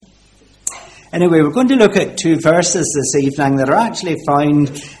Anyway, we're going to look at two verses this evening that are actually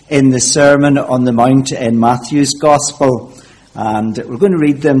found in the Sermon on the Mount in Matthew's Gospel. And we're going to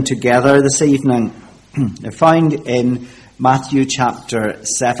read them together this evening. They're found in Matthew chapter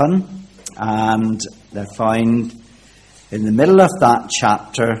 7, and they're found in the middle of that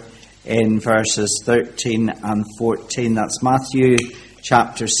chapter in verses 13 and 14. That's Matthew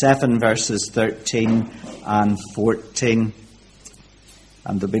chapter 7, verses 13 and 14.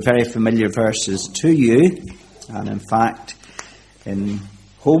 And they'll be very familiar verses to you. And in fact, in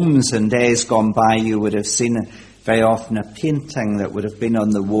homes and days gone by, you would have seen very often a painting that would have been on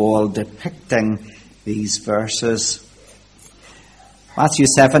the wall depicting these verses. Matthew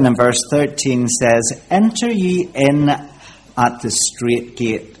 7 and verse 13 says, "Enter ye in at the strait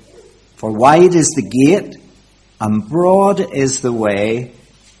gate, for wide is the gate, and broad is the way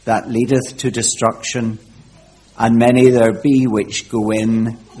that leadeth to destruction, and many there be which go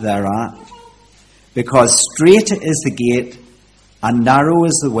in thereat. Because strait is the gate, and narrow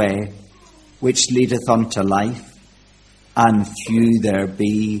is the way which leadeth unto life, and few there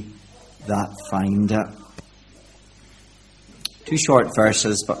be that find it." Two short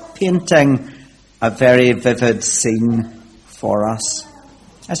verses, but painting a very vivid scene for us.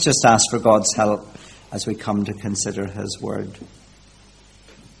 Let's just ask for God's help as we come to consider His Word.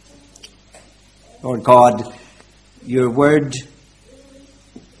 Lord God, your Word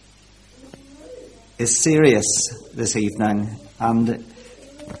is serious this evening and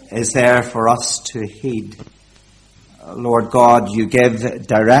is there for us to heed. Lord God, you give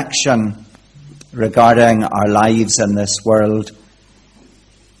direction regarding our lives in this world.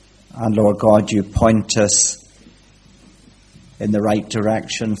 And Lord God, you point us in the right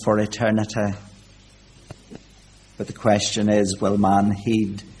direction for eternity. But the question is, will man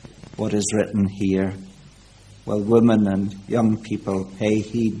heed what is written here? Will women and young people pay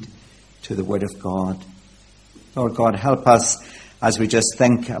heed to the Word of God? Lord God, help us as we just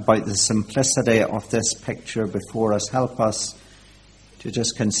think about the simplicity of this picture before us. Help us to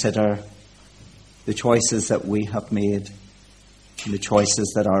just consider the choices that we have made and the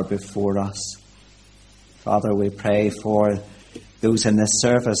choices that are before us. Father, we pray for those in this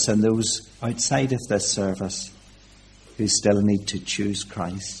service and those outside of this service who still need to choose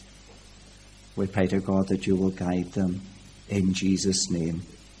Christ. We pray to God that you will guide them in Jesus' name.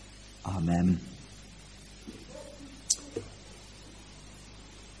 Amen.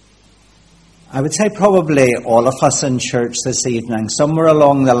 I would say probably all of us in church this evening, somewhere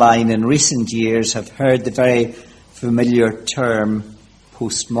along the line in recent years, have heard the very familiar term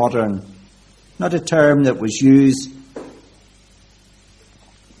postmodern. Not a term that was used,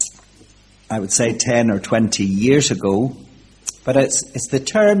 I would say 10 or 20 years ago, but it's the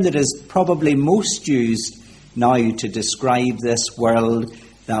term that is probably most used now to describe this world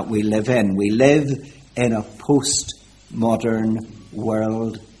that we live in. We live in a postmodern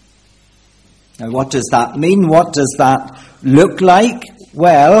world. Now, what does that mean? What does that look like?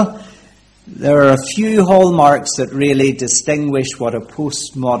 Well, there are a few hallmarks that really distinguish what a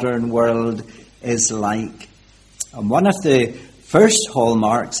postmodern world is like. And one of the first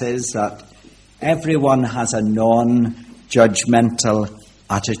hallmarks is that everyone has a non-judgmental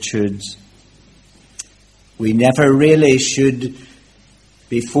attitude. We never really should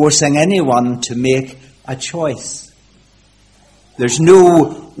be forcing anyone to make a choice. There's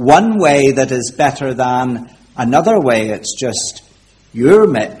no one way that is better than another way. It's just your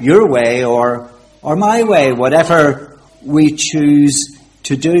way or my way, whatever we choose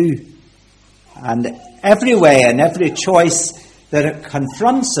to do. And every way and every choice that it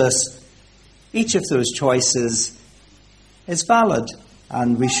confronts us, each of those choices is valid,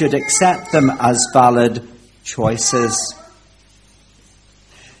 and we should accept them as valid choices.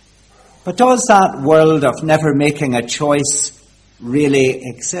 But does that world of never making a choice really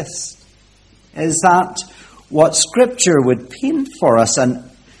exist? Is that what Scripture would paint for us? And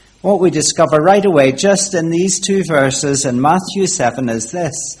what we discover right away just in these two verses in Matthew 7 is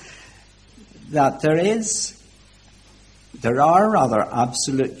this, that there are rather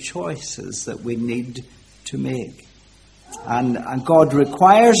absolute choices that we need to make. And God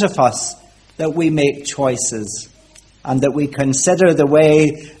requires of us that we make choices and that we consider the way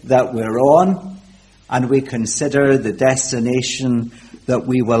that we're on and we consider the destination that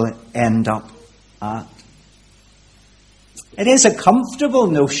we will end up at. It is a comfortable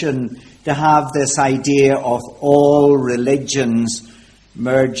notion to have this idea of all religions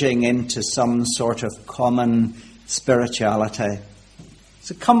merging into some sort of common spirituality.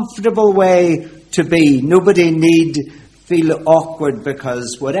 It's a comfortable way to be. Nobody need feel awkward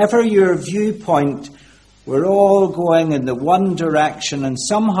because whatever your viewpoint, We're all going in the one direction, and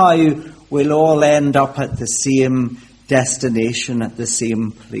somehow we'll all end up at the same destination, at the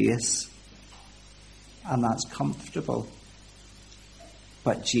same place. And that's comfortable.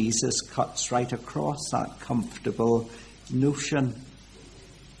 But Jesus cuts right across that comfortable notion.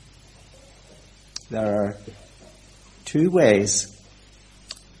 There are two ways,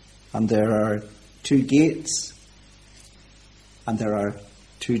 and there are two gates, and there are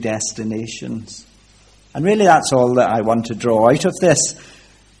two destinations. And really that's all that I want to draw out of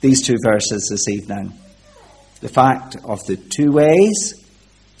these two verses this evening. The fact of the two ways,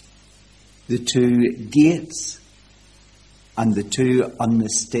 the two gates, and the two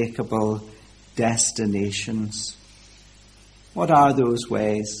unmistakable destinations. What are those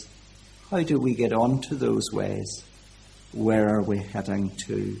ways? How do we get onto those ways? Where are we heading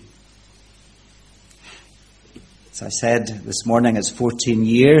to? As I said this morning, it's 14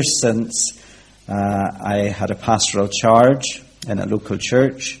 years since I had a pastoral charge in a local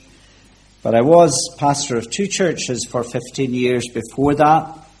church. But I was pastor of two churches for 15 years before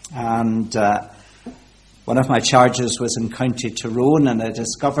that. And one of my charges was in County Tyrone, and I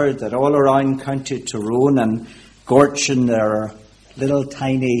discovered that all around County Tyrone and Gorchin there are little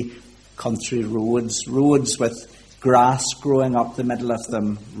tiny country roads with grass growing up the middle of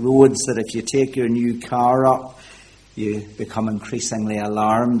them, roads that if you take your new car up, you become increasingly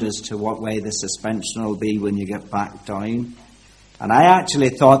alarmed as to what way the suspension will be when you get back down. And I actually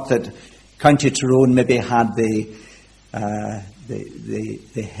thought that County Tyrone maybe had the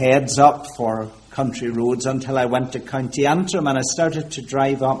heads up for country roads until I went to County Antrim, and I started to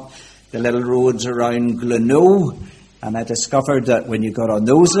drive up the little roads around Gleneau, and I discovered that when you got on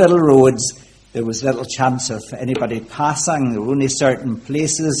those little roads, there was little chance of anybody passing. There were only certain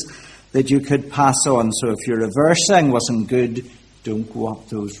places that you could pass on. So if your reversing wasn't good, don't go up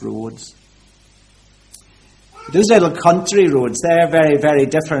those roads. Those little country roads, they're very, very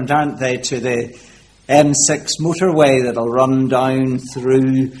different, aren't they, to the M6 motorway that'll run down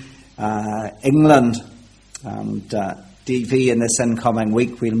through England. And DV in this incoming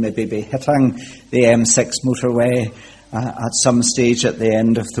week, we'll maybe be hitting the M6 motorway at some stage at the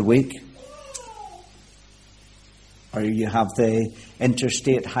end of the week. Or you have the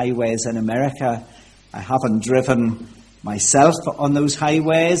interstate highways in America. I haven't driven myself on those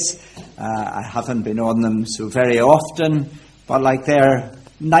highways. I haven't been on them so very often. But like they're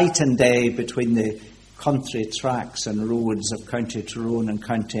night and day between the country tracks and roads of County Tyrone and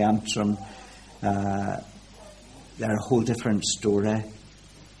County Antrim. They're a whole different story.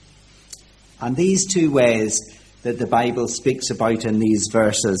 And these two ways that the Bible speaks about in these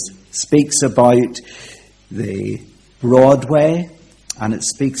verses speaks about the broad way, and it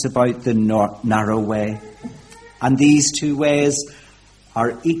speaks about the narrow way. And these two ways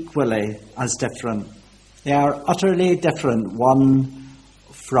are equally as different. They are utterly different, one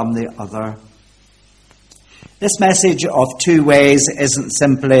from the other. This message of two ways isn't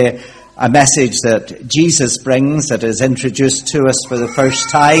simply a message that Jesus brings, that is introduced to us for the first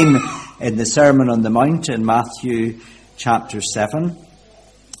time in the Sermon on the Mount in Matthew chapter 7.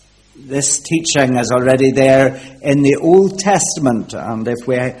 This teaching is already there in the Old Testament, and if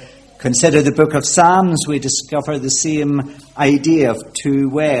we consider the book of Psalms, we discover the same idea of two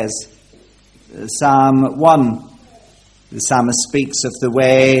ways. Psalm 1, the psalmist speaks of the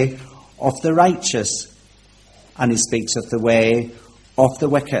way of the righteous, and he speaks of the way of the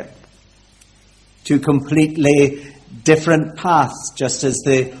wicked. Two completely different paths, just as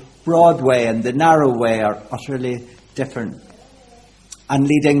the broad way and the narrow way are utterly different, and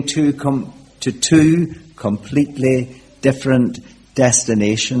leading to two completely different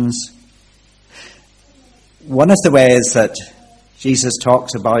destinations. One of the ways that Jesus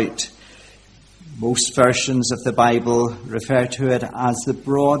talks about, most versions of the Bible refer to it as the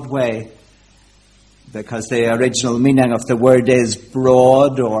broad way, because the original meaning of the word is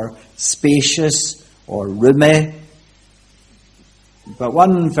broad or spacious or roomy. But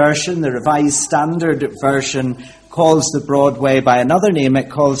one version, the Revised Standard Version, calls the broad way by another name. It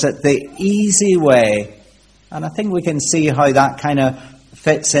calls it the easy way. And I think we can see how that kind of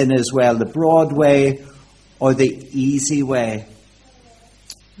fits in as well, the broad way or the easy way.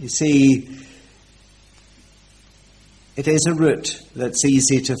 You see, it is a route that's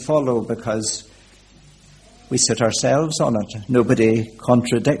easy to follow because we sit ourselves on it. Nobody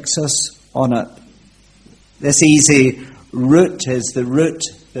contradicts us on it. This easy route is the route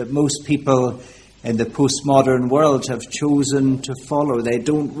that most people in the postmodern world have chosen to follow. They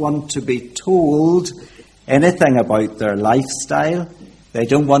don't want to be told anything about their lifestyle. They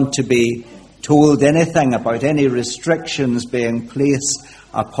don't want to be told anything about any restrictions being placed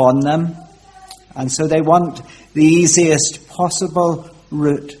upon them. And so they want the easiest possible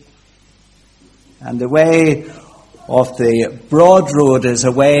route. And the way of the broad road is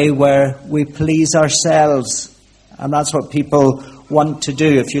a way where we please ourselves. And that's what people want to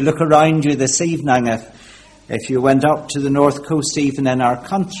do. If you look around you this evening, if you went up to the north coast, even in our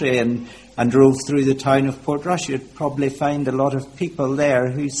country, and drove through the town of Portrush, you'd probably find a lot of people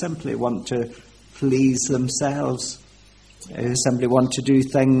there who simply want to please themselves, who simply want to do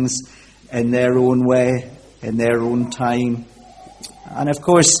things in their own way, in their own time. And of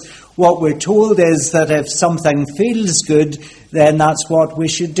course, what we're told is that if something feels good, then that's what we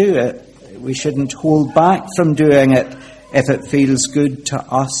should do it. We shouldn't hold back from doing it if it feels good to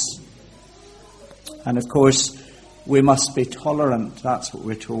us. And of course, we must be tolerant. That's what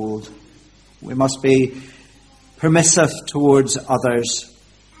we're told. We must be permissive towards others.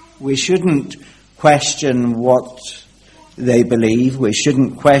 We shouldn't question what they believe. We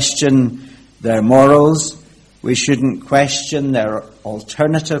shouldn't question their morals. We shouldn't question their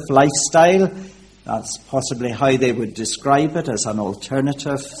alternative lifestyle. That's possibly how they would describe it, as an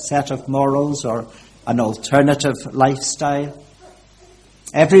alternative set of morals or an alternative lifestyle.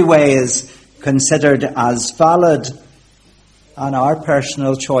 Every way is considered as valid, and our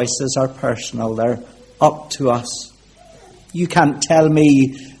personal choices are personal. They're up to us. You can't tell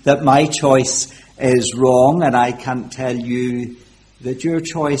me that my choice is wrong, and I can't tell you that your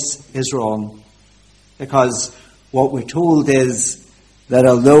choice is wrong. Because what we're told is that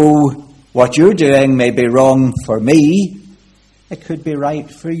although what you're doing may be wrong for me, it could be right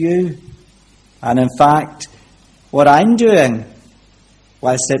for you. And in fact, what I'm doing,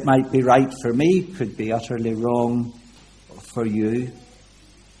 whilst it might be right for me, could be utterly wrong for you.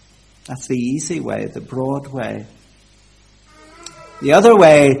 That's the easy way, the broad way. The other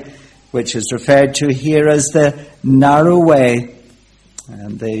way, which is referred to here as the narrow way,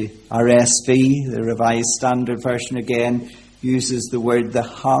 and the RSV, the Revised Standard Version again, uses the word the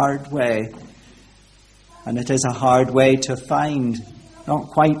hard way. And it is a hard way to find, not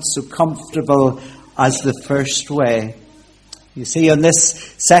quite so comfortable as the first way. You see, on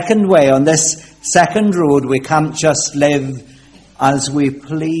this second way, on this second road, we can't just live as we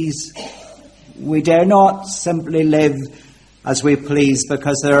please. We dare not simply live as we please,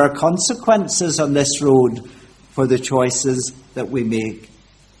 because there are consequences on this road for the choices that we make.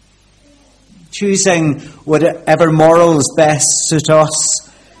 Choosing whatever morals best suit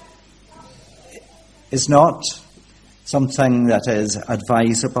us is not something that is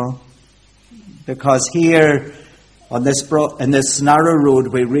advisable, because here on in this narrow road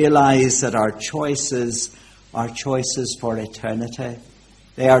we realize that our choices are choices for eternity.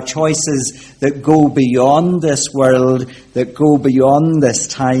 They are choices that go beyond this world, that go beyond this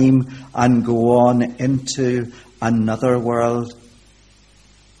time, and go on into another world.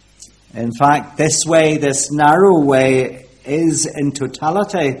 In fact, this way, this narrow way, is in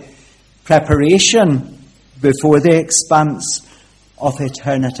totality preparation before the expanse of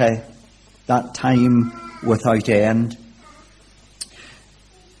eternity, that time without end.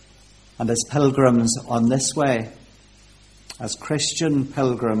 And as pilgrims on this way, as Christian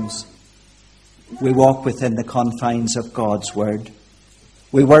pilgrims, we walk within the confines of God's Word.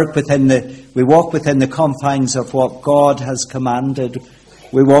 We walk within the confines of what God has commanded.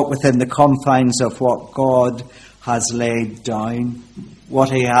 We walk within the confines of what God has laid down, what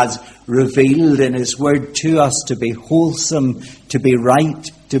He has revealed in His Word to us to be wholesome, to be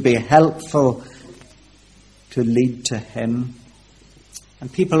right, to be helpful, to lead to Him.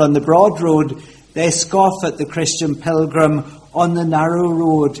 And people on the broad road, they scoff at the Christian pilgrim on the narrow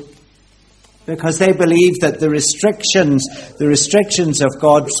road, because they believe that the restrictions of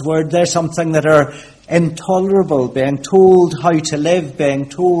God's Word, they're something that are intolerable, being told how to live, being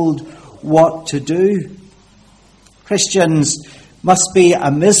told what to do. Christians must be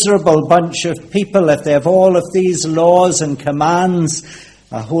a miserable bunch of people if they have all of these laws and commands,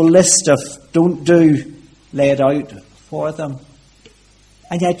 a whole list of don't do laid out for them.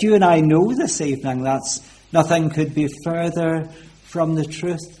 And yet you and I know this evening that's nothing could be further from the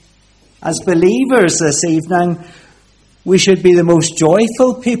truth. As believers this evening, we should be the most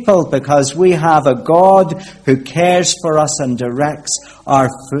joyful people, because we have a God who cares for us and directs our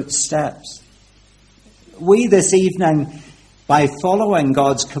footsteps. We this evening, by following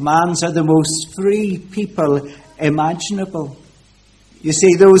God's commands, are the most free people imaginable. You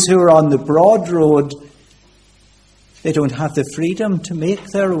see, those who are on the broad road, they don't have the freedom to make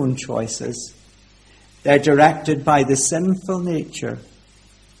their own choices. They're directed by the sinful nature.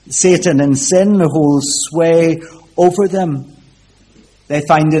 Satan and sin hold sway over them. They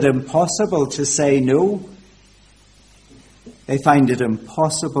find it impossible to say no. They find it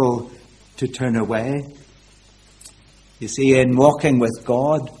impossible to turn away. You see, in walking with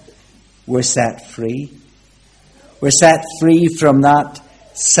God, we're set free. We're set free from that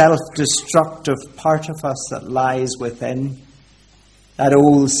self-destructive part of us that lies within, that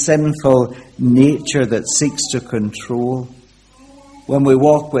old sinful nature that seeks to control. When we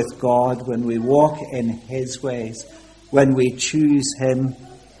walk with God, when we walk in His ways, when we choose Him,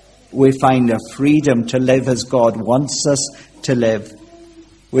 we find a freedom to live as God wants us to live.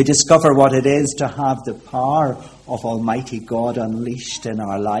 We discover what it is to have the power of Almighty God unleashed in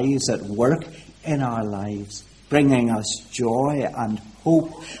our lives, at work in our lives, bringing us joy and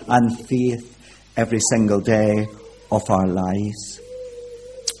hope and faith every single day of our lives.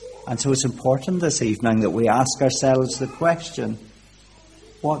 And so it's important this evening that we ask ourselves the question,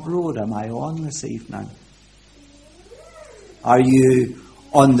 what road am I on this evening? Are you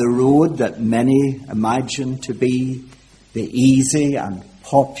on the road that many imagine to be the easy and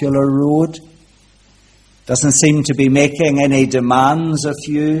popular road? Doesn't seem to be making any demands of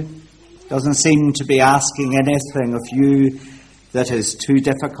you. Doesn't seem to be asking anything of you that is too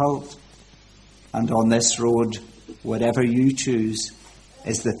difficult. And on this road, whatever you choose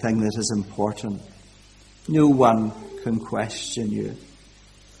is the thing that is important. No one can question you.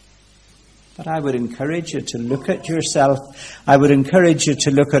 But I would encourage you to look at yourself. I would encourage you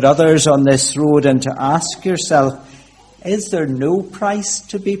to look at others on this road and to ask yourself, is there no price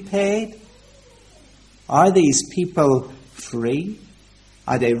to be paid? Are these people free?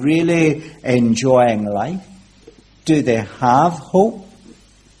 Are they really enjoying life? Do they have hope?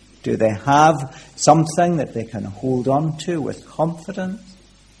 Do they have something that they can hold on to with confidence?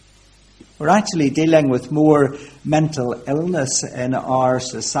 We're actually dealing with more mental illness in our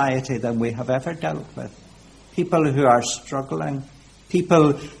society than we have ever dealt with. People who are struggling,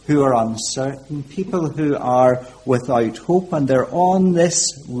 people who are uncertain, people who are without hope, and they're on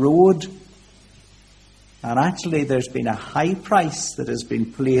this road. And actually there's been a high price that has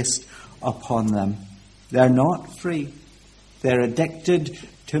been placed upon them. They're not free. They're addicted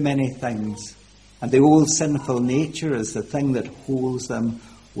to many things. And the old sinful nature is the thing that holds them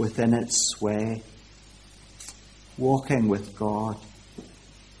within its sway. Walking with God,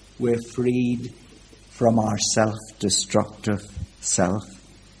 we're freed from our self-destructive self.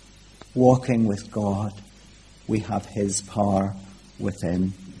 Walking with God, we have His power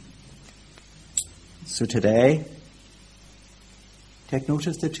within. So today, take note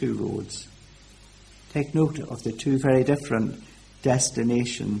of the two roads. Take note of the two very different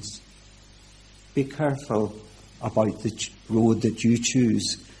destinations. Be careful about the road that you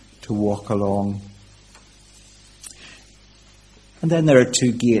choose to walk along. And then there are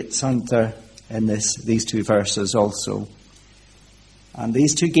two gates, aren't there, in these two verses also. And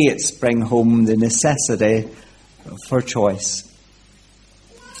these two gates bring home the necessity for choice.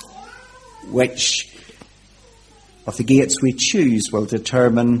 Which of the gates we choose will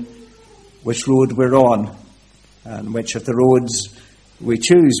determine which road we're on, and which of the roads we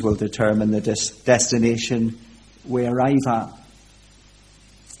choose will determine the destination we arrive at.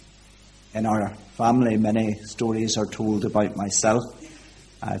 In our family, many stories are told about myself.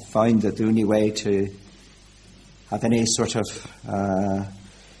 I've found that the only way to have any sort of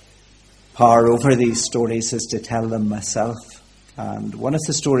power over these stories is to tell them myself. And one of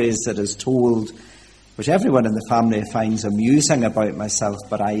the stories that is told, which everyone in the family finds amusing about myself,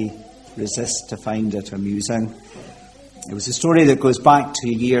 but I resist to find it amusing. It was a story that goes back to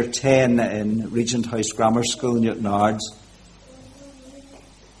year 10 in Regent House Grammar School, Newtonards.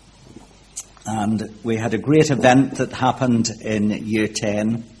 And we had a great event that happened in year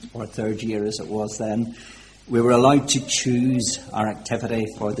 10, or third year as it was then. We were allowed to choose our activity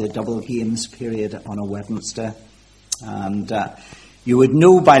for the double games period on a Wednesday. And you would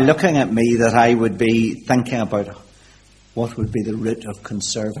know by looking at me that I would be thinking about what would be the route of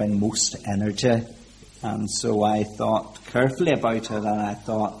conserving most energy. And so I thought carefully about it, and I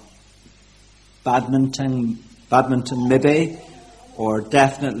thought badminton maybe, or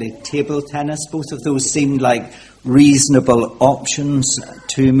definitely table tennis. Both of those seemed like reasonable options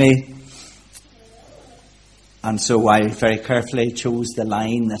to me. And so I very carefully chose the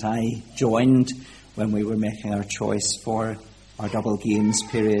line that I joined when we were making our choice for our double games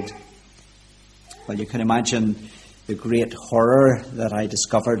period. Well, you can imagine the great horror that I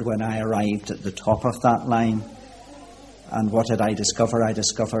discovered when I arrived at the top of that line. And what did I discover? I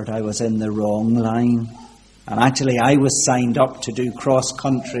discovered I was in the wrong line. And actually I was signed up to do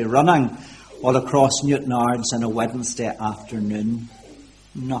cross-country running all across Newtonards on a Wednesday afternoon.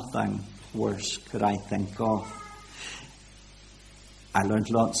 Nothing worse could I think of. I learned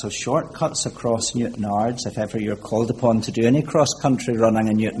lots of shortcuts across Newtonards. If ever you're called upon to do any cross-country running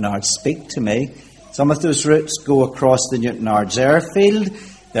in Newtonards, speak to me. Some of those routes go across the Newtonards airfield.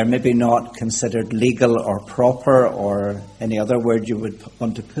 They're maybe not considered legal or proper or any other word you would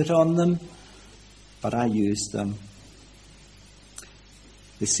want to put on them, but I use them.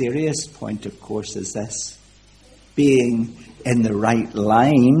 The serious point, of course, is this: being in the right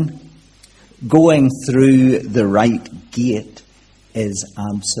line, going through the right gate, is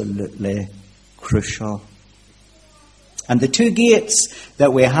absolutely crucial. And the two gates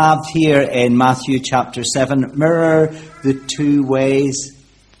that we have here in Matthew chapter 7 mirror the two ways.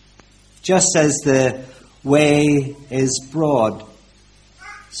 Just as the way is broad,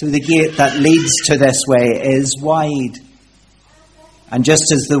 so the gate that leads to this way is wide. And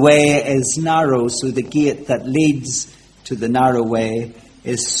just as the way is narrow, so the gate that leads to the narrow way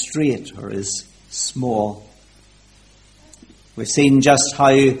is straight or is small. We've seen just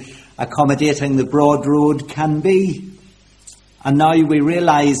how accommodating the broad road can be. And now we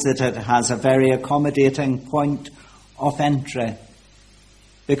realise that it has a very accommodating point of entry.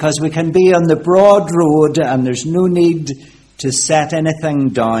 Because we can be on the broad road and there's no need to set anything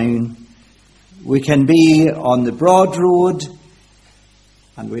down. We can be on the broad road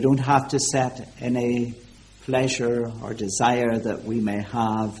and we don't have to set any pleasure or desire that we may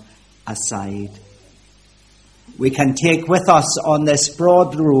have aside. We can take with us on this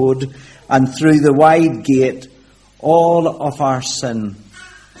broad road and through the wide gate all of our sin.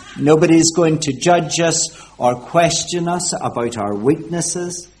 Nobody's going to judge us or question us about our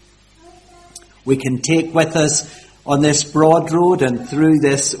weaknesses. We can take with us on this broad road and through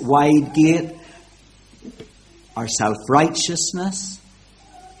this wide gate our self-righteousness.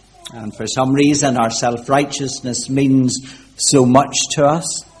 And for some reason our self-righteousness means so much to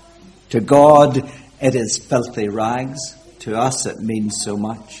us. To God it is filthy rags. To us it means so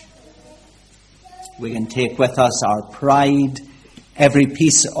much. We can take with us our pride, every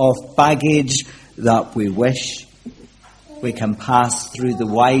piece of baggage that we wish. We can pass through the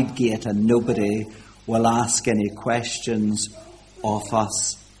wide gate and nobody will ask any questions of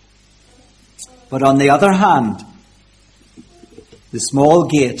us. But on the other hand, the small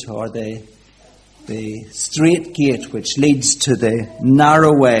gate or the straight gate which leads to the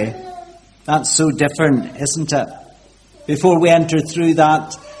narrow way, that's so different, isn't it? Before we enter through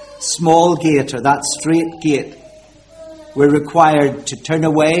that small gate or that straight gate, we're required to turn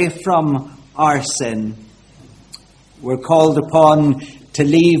away from our sin. We're called upon to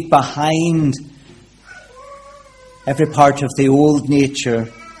leave behind every part of the old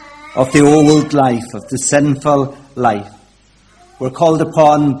nature, of the old life, of the sinful life. We're called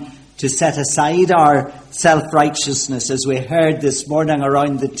upon to set aside our self-righteousness. As we heard this morning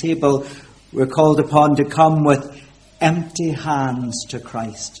around the table, we're called upon to come with empty hands to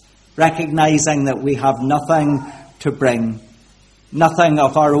Christ, recognizing that we have nothing to bring. Nothing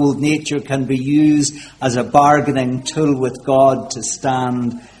of our old nature can be used as a bargaining tool with God to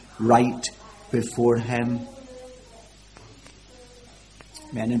stand right before Him.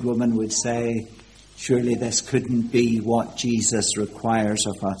 Men and women would say, surely this couldn't be what Jesus requires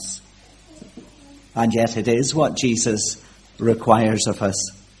of us. And yet it is what Jesus requires of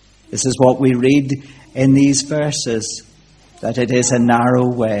us. This is what we read in these verses, that it is a narrow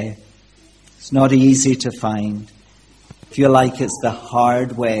way. It's not easy to find. I feel like it's the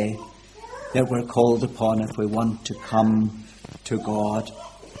hard way that we're called upon if we want to come to God.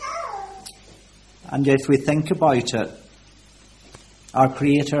 And if we think about it, our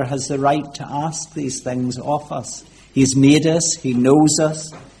Creator has the right to ask these things of us. He's made us, He knows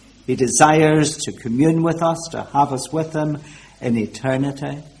us, He desires to commune with us, to have us with Him in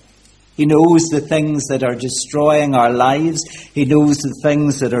eternity. He knows the things that are destroying our lives. He knows the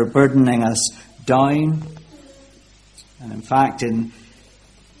things that are burdening us down. And in fact, in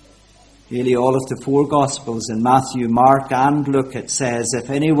nearly all of the four Gospels, in Matthew, Mark and Luke, it says, if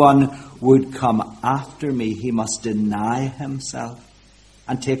anyone would come after me, he must deny himself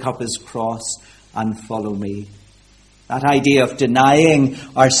and take up his cross and follow me. That idea of denying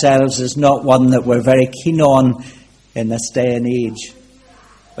ourselves is not one that we're very keen on in this day and age.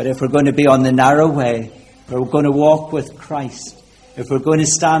 But if we're going to be on the narrow way, if we're going to walk with Christ, if we're going to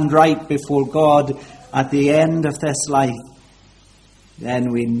stand right before God at the end of this life, then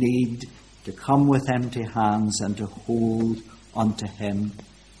we need to come with empty hands and to hold onto Him,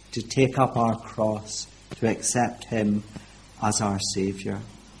 to take up our cross, to accept Him as our Saviour.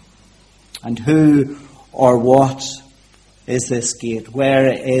 And who or what is this gate?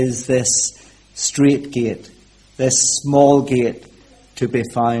 Where is this straight gate, this small gate to be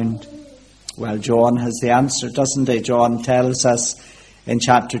found? Well, John has the answer, doesn't he? John tells us in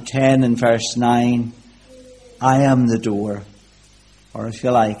chapter 10 and verse 9, I am the door, or if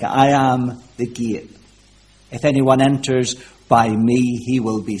you like, I am the gate. If anyone enters by me, he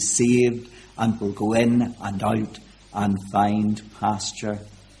will be saved and will go in and out and find pasture.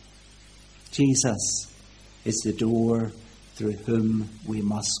 Jesus is the door through whom we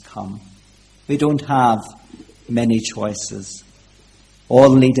must come. We don't have many choices, all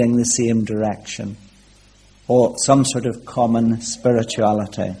leading the same direction, or some sort of common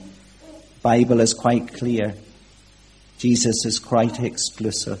spirituality. The Bible is quite clear. Jesus is quite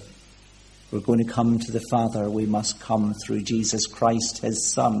exclusive. We're going to come to the Father. We must come through Jesus Christ,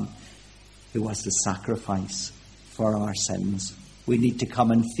 his Son, who was the sacrifice for our sins. We need to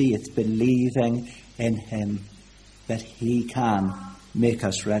come in faith, believing in him that he can make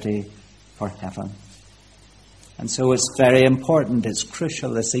us ready for heaven. And so it's very important, it's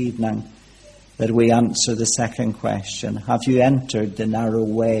crucial this evening that we answer the second question. Have you entered the narrow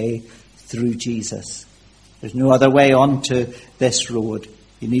way through Jesus? There's no other way onto this road.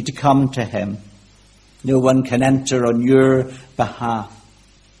 You need to come to him. No one can enter on your behalf.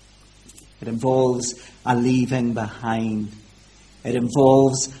 It involves a leaving behind. It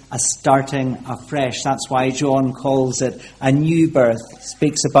involves a starting afresh. That's why John calls it a new birth. He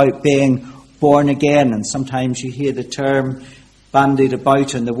speaks about being born again, and sometimes you hear the term bandied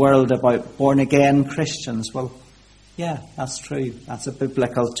about in the world about born again Christians. Well, yeah, that's true. That's a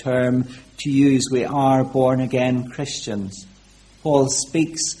biblical term to use. We are born again Christians. Paul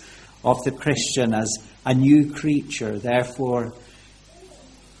speaks of the Christian as a new creature. Therefore,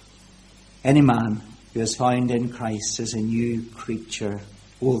 any man who is found in Christ is a new creature.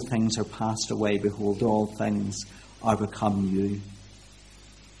 Old things are passed away. Behold, all things are become new.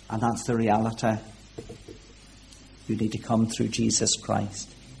 And that's the reality. You need to come through Jesus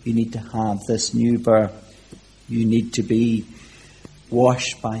Christ. You need to have this new birth. You need to be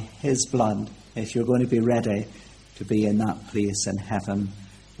washed by his blood if you're going to be ready to be in that place in heaven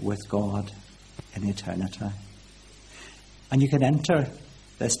with God in eternity. And you can enter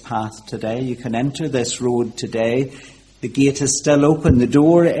this path today. You can enter this road today. The gate is still open. The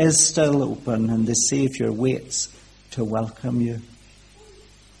door is still open. And the Saviour waits to welcome you.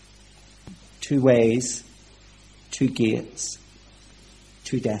 Two ways, two gates,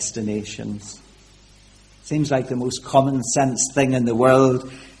 two destinations. Seems like the most common sense thing in the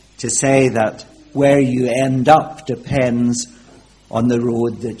world to say that where you end up depends on the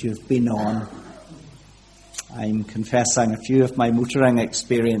road that you've been on. I'm confessing a few of my motoring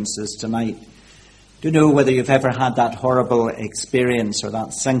experiences tonight. Don't know whether you've ever had that horrible experience or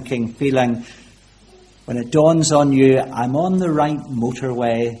that sinking feeling when it dawns on you, I'm on the right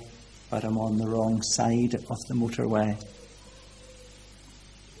motorway, but I'm on the wrong side of the motorway.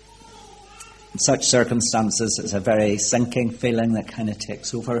 In such circumstances, it's a very sinking feeling that kind of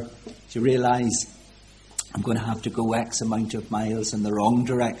takes over. You realise I'm going to have to go X amount of miles in the wrong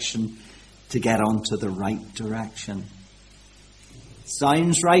direction to get onto the right direction.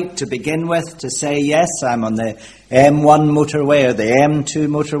 Sounds right to begin with, to say, yes, I'm on the M1 motorway or the M2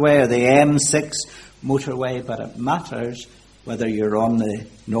 motorway or the M6 motorway, but it matters whether you're on the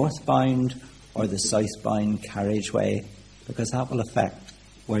northbound or the southbound carriageway, because that will affect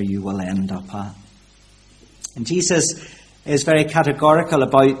where you will end up at. And Jesus is very categorical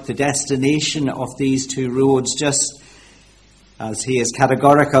about the destination of these two roads, just as he is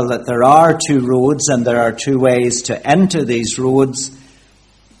categorical that there are two roads and there are two ways to enter these roads.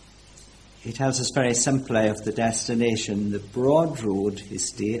 He tells us very simply of the destination. The broad road, he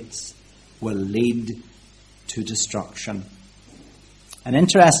states, will lead to destruction. And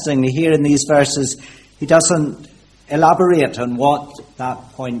interestingly, here in these verses, he doesn't elaborate on what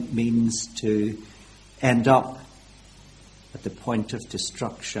that point means to end up at the point of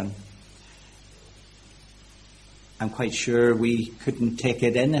destruction. I'm quite sure we couldn't take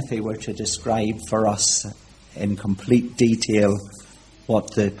it in if he were to describe for us in complete detail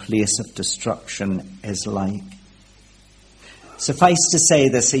what the place of destruction is like. Suffice to say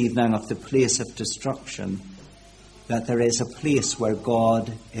this evening of the place of destruction that there is a place where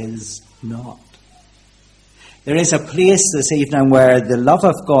God is not. There is a place this evening where the love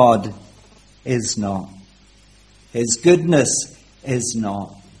of God is not. His goodness is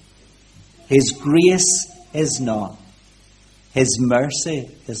not. His grace is not. His mercy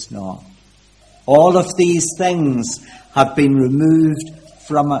is not. All of these things have been removed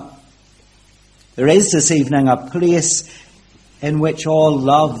from it. There is this evening a place in which all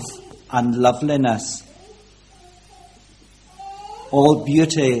love and loveliness, all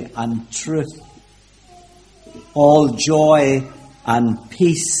beauty and truth, all joy and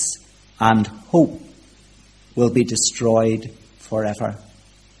peace and hope will be destroyed forever.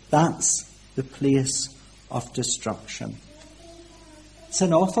 That's the place of destruction. It's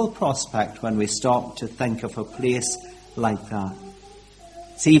an awful prospect when we stop to think of a place like that.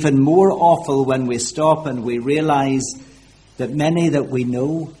 It's even more awful when we stop and we realize that many that we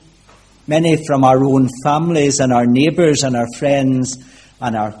know, many from our own families and our neighbours and our friends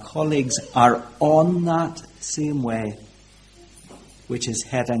and our colleagues, are on that same way, which is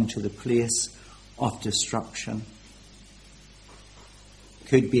heading to the place of destruction.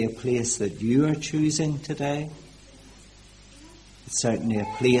 Could be a place that you are choosing today. It's certainly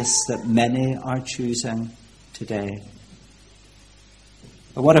a place that many are choosing today.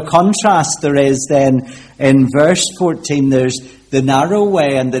 But what a contrast there is then in verse 14. There's the narrow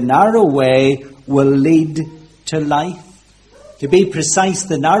way, and the narrow way will lead to life. To be precise,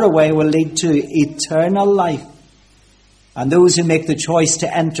 the narrow way will lead to eternal life. And those who make the choice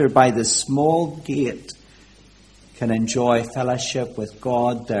to enter by the small gate can enjoy fellowship with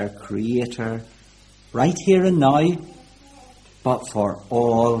God, their Creator, right here and now, but for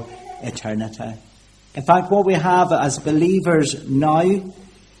all eternity. In fact, what we have as believers now,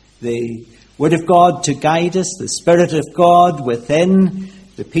 the Word of God to guide us, the Spirit of God within,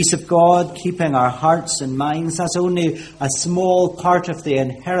 the peace of God keeping our hearts and minds, that's only a small part of the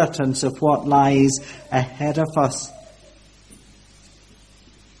inheritance of what lies ahead of us.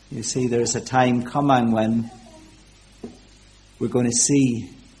 You see, there's a time coming when we're going to see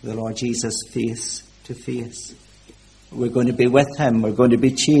the Lord Jesus face to face. We're going to be with Him. We're going to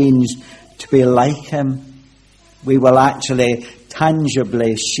be changed to be like Him. We will actually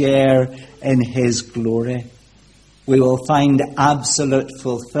tangibly share in His glory. We will find absolute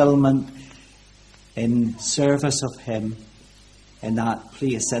fulfillment in service of Him in that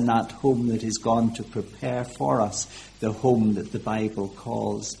place, in that home that He's gone to prepare for us, the home that the Bible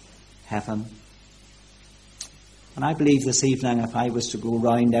calls heaven. And I believe this evening, if I was to go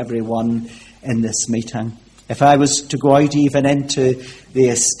round everyone in this meeting, if I was to go out even into the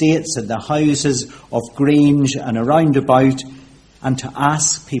estates and the houses of Grange and around about, and to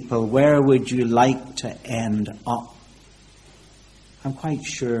ask people, where would you like to end up? I'm quite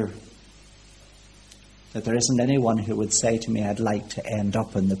sure that there isn't anyone who would say to me, I'd like to end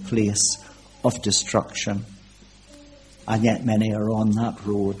up in the place of destruction. And yet many are on that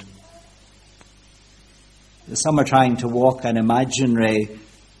road. Some are trying to walk an imaginary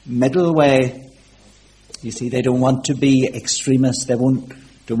middle way. You see, they don't want to be extremists. They don't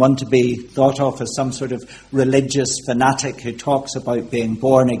want to be thought of as some sort of religious fanatic who talks about being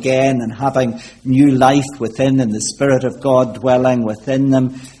born again and having new life within and the Spirit of God dwelling within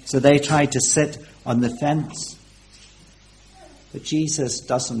them. So they try to sit on the fence. But Jesus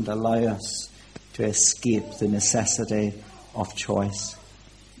doesn't allow us to escape the necessity of choice.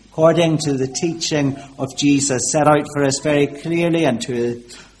 According to the teaching of Jesus set out for us very clearly and to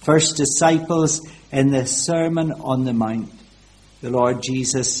His first disciples in the Sermon on the Mount, the Lord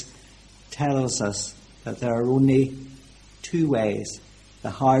Jesus tells us that there are only two ways, the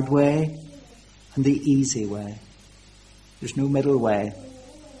hard way and the easy way. There's no middle way.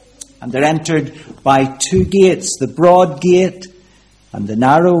 And they're entered by two gates, the broad gate and the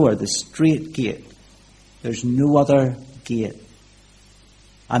narrow or the straight gate. There's no other gate.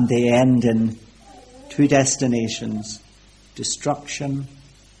 And they end in two destinations, destruction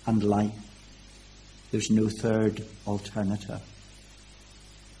and life. There's no third alternative.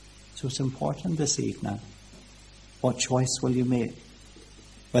 So it's important this evening. What choice will you make?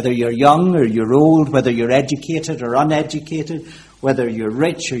 Whether you're young or you're old, whether you're educated or uneducated, whether you're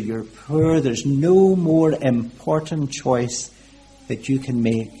rich or you're poor, there's no more important choice that you can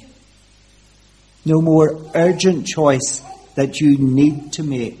make. No more urgent choice that you need to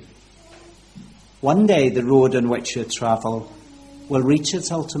make. One day the road on which you travel will reach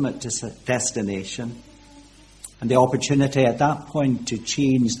its ultimate destination, and the opportunity at that point to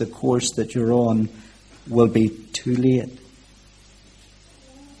change the course that you're on will be too late.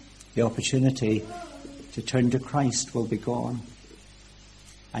 The opportunity to turn to Christ will be gone.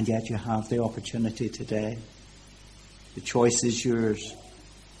 And yet you have the opportunity today. The choice is yours.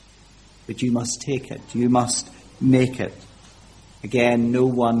 But you must take it. You must make it. Again, no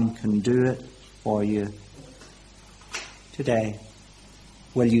one can do it for you. Today,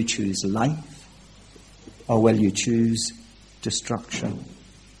 will you choose life or will you choose destruction?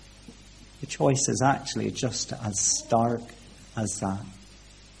 The choice is actually just as stark as that.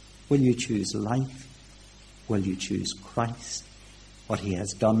 Will you choose life? Will you choose Christ, what He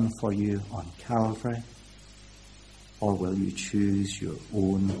has done for you on Calvary? Or will you choose your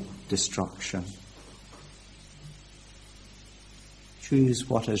own destruction? Choose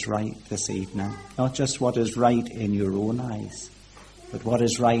what is right this evening. Not just what is right in your own eyes, but what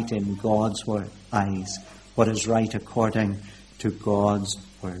is right in God's eyes, what is right according to God's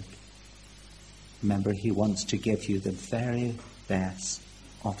word. Remember, he wants to give you the very best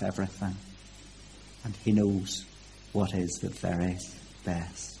of everything. And he knows what is the very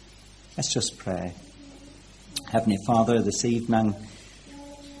best. Let's just pray. Heavenly Father, this evening,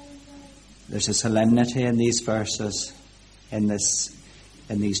 there's a solemnity in these verses, in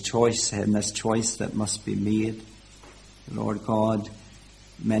this choice that must be made. Lord God,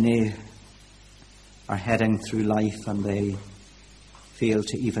 many are heading through life and they fail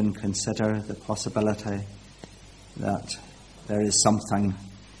to even consider the possibility that there is something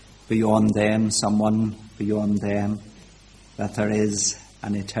beyond them, someone beyond them, that there is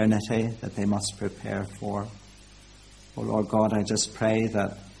an eternity that they must prepare for. Oh Lord God, I just pray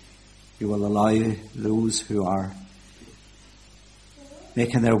that you will allow those who are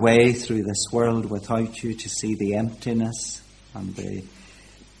making their way through this world without you to see the emptiness and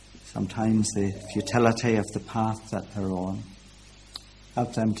sometimes the futility of the path that they're on.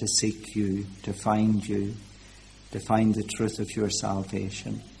 Help them to seek you, to find the truth of your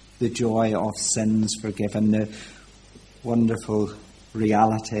salvation, the joy of sins forgiven, the wonderful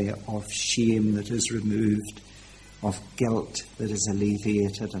reality of shame that is removed, of guilt that is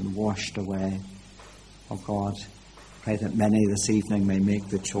alleviated and washed away. Oh God, pray that many this evening may make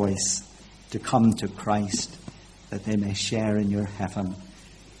the choice to come to Christ, that they may share in your heaven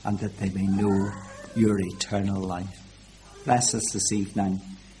and that they may know your eternal life. Bless us this evening.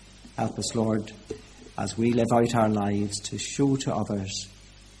 Help us, Lord, as we live out our lives to show to others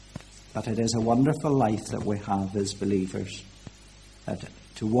that it is a wonderful life that we have as believers, that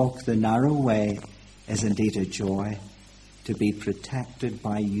to walk the narrow way is indeed a joy, to be protected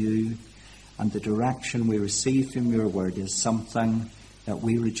by you, and the direction we receive from your word is something that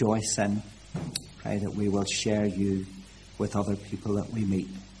we rejoice in. Pray that we will share you with other people that we meet.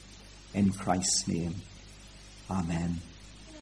 In Christ's name, amen.